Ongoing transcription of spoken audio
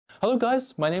Hello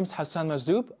guys, my name is Hassan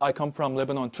Majzoub. I come from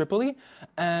Lebanon, Tripoli,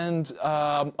 and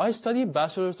I study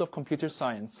Bachelor of Computer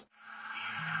Science.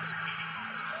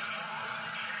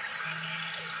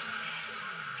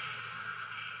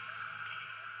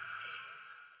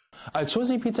 I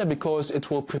chose EPITA because it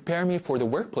will prepare me for the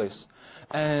workplace,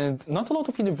 and not a lot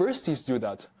of universities do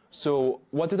that. So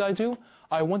what did I do?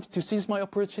 I wanted to seize my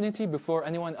opportunity before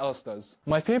anyone else does.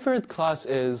 My favorite class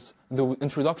is the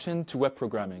Introduction to Web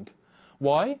Programming.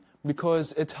 Why?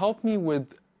 Because it helped me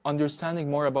with understanding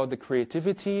more about the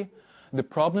creativity, the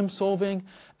problem solving,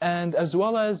 and as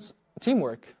well as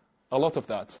teamwork. A lot of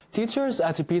that. Teachers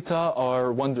at EPITA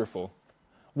are wonderful.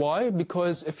 Why?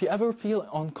 Because if you ever feel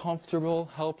uncomfortable,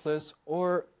 helpless,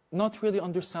 or not really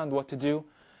understand what to do,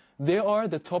 they are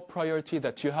the top priority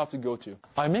that you have to go to.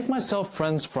 I make myself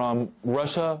friends from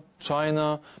Russia,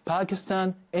 China,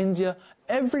 Pakistan, India,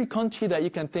 every country that you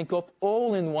can think of,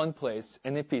 all in one place,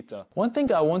 in EPITA. One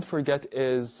thing I won't forget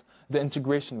is the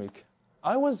integration week.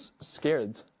 I was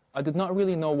scared. I did not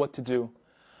really know what to do.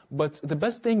 But the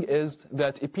best thing is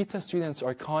that EPITA students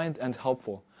are kind and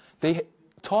helpful. They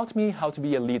taught me how to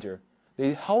be a leader.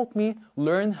 They helped me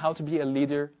learn how to be a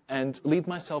leader and lead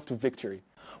myself to victory.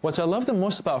 What I love the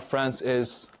most about France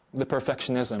is the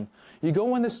perfectionism. You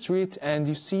go on the street and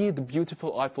you see the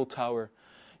beautiful Eiffel Tower.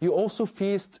 You also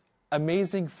feast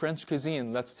amazing French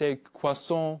cuisine. Let's take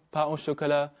croissant, pain au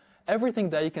chocolat, everything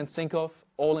that you can think of,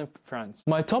 all in France.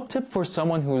 My top tip for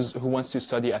someone who wants to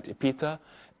study at EPITA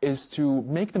is to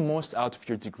make the most out of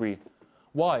your degree.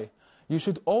 Why? You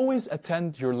should always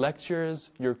attend your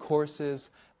lectures, your courses,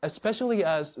 especially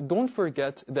as don't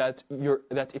forget that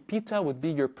EPITA would be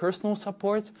your personal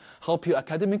support, help you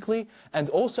academically, and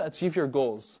also achieve your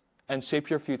goals and shape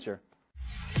your future.